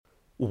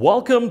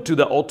Welcome to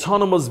the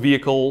Autonomous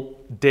Vehicle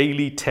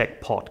Daily Tech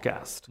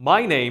Podcast.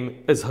 My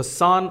name is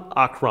Hassan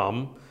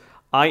Akram.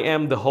 I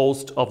am the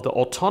host of the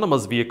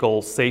Autonomous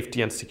Vehicle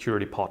Safety and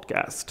Security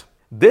Podcast.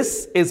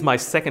 This is my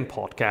second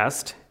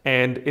podcast,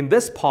 and in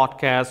this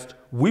podcast,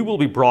 we will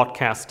be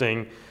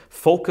broadcasting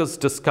focused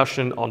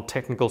discussion on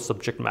technical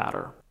subject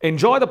matter.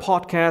 Enjoy the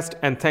podcast,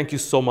 and thank you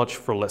so much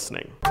for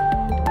listening.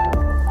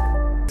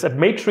 At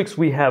Matrix,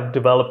 we have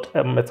developed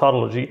a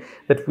methodology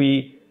that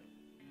we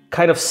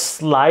kind of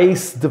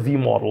slice the V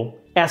model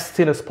as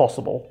thin as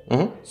possible,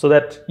 so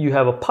that you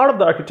have a part of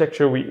the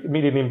architecture we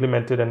immediately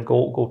implement it and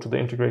go to the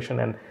integration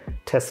and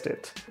test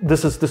it.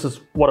 This is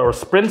what our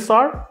sprints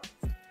are,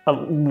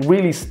 a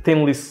really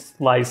thinly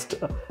sliced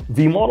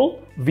V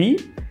model,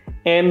 V,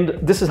 and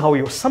this is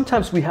how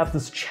sometimes we have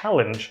this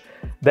challenge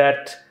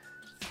that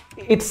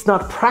it's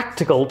not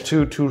practical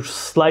to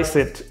slice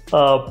it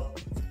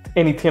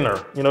any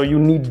thinner. You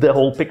need the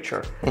whole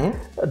picture.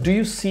 Do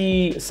you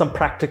see some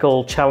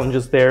practical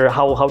challenges there?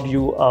 How do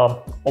you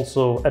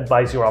also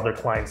advise your other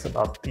clients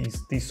about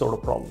these sort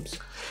of problems?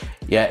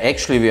 Yeah,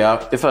 actually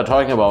if we're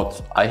talking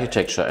about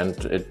architecture, and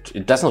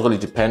it doesn't really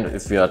depend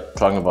if we are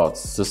talking about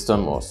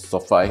system or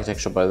software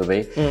architecture, by the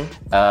way,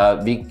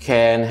 we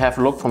can have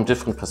a look from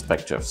different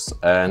perspectives.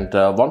 And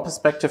one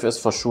perspective is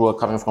for sure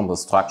coming from the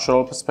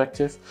structural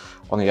perspective,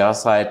 on the other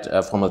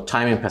side from a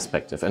timing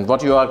perspective. And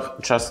what you are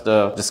just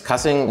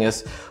discussing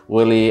is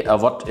really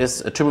what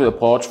is a typical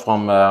approach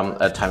from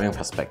a timing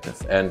perspective.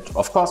 And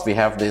of course we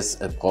have this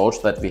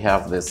approach that we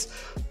have this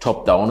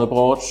top-down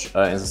approach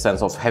in the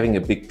sense of having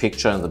a big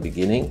picture in the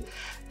beginning,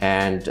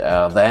 and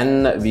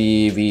then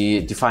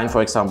we define,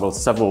 for example,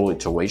 several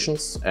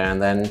iterations,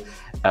 and then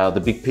the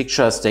big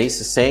picture stays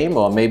the same,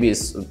 or maybe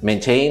is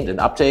maintained and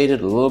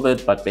updated a little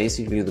bit, but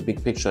basically the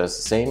big picture is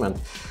the same, and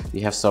we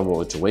have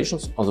several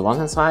iterations on the one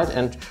hand side.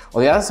 And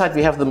on the other side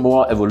we have the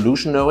more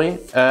evolutionary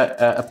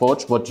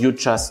approach, what you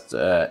just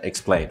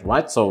explained,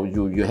 right? So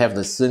you have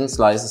the thin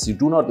slices, you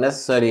do not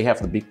necessarily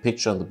have the big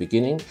picture in the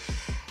beginning.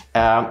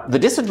 The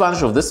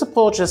disadvantage of this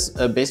approach is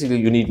basically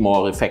you need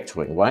more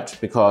refactoring, right?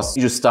 Because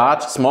you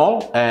start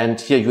small, and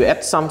here you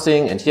add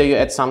something, and here you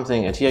add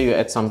something, and here you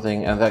add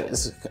something, and there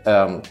is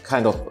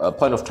kind of a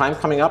point of time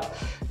coming up.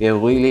 You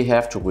really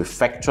have to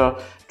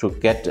refactor to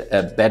get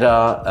a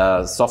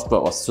better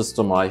software or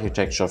system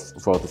architecture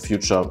for the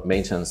future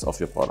maintenance of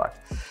your product.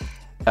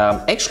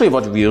 Actually,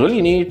 what we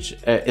really need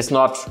is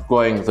not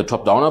going the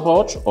top-down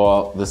approach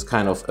or this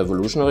kind of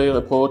evolutionary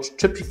approach.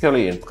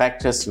 Typically, in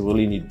practice, you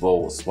really need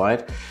both,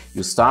 right?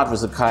 You start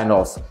with a kind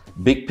of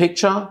big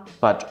picture,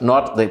 but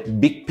not the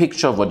big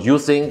picture what you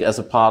think as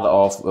a part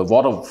of a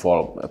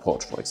waterfall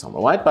approach, for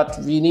example, right? But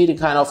we need a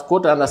kind of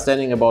good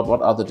understanding about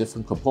what are the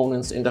different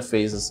components,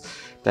 interfaces,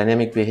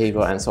 dynamic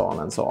behavior, and so on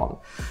and so on.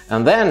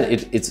 And then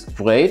it's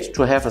great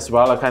to have as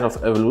well a kind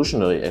of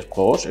evolutionary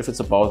approach if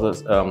it's about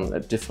a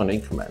different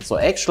increment. So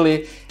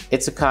actually,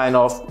 it's a kind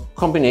of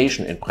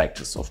combination in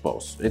practice of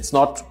both. It's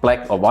not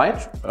black or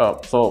white.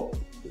 So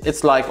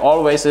it's like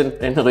always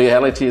in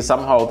reality,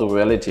 somehow the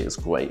reality is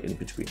gray in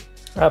between.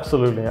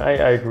 Absolutely,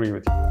 I agree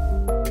with you.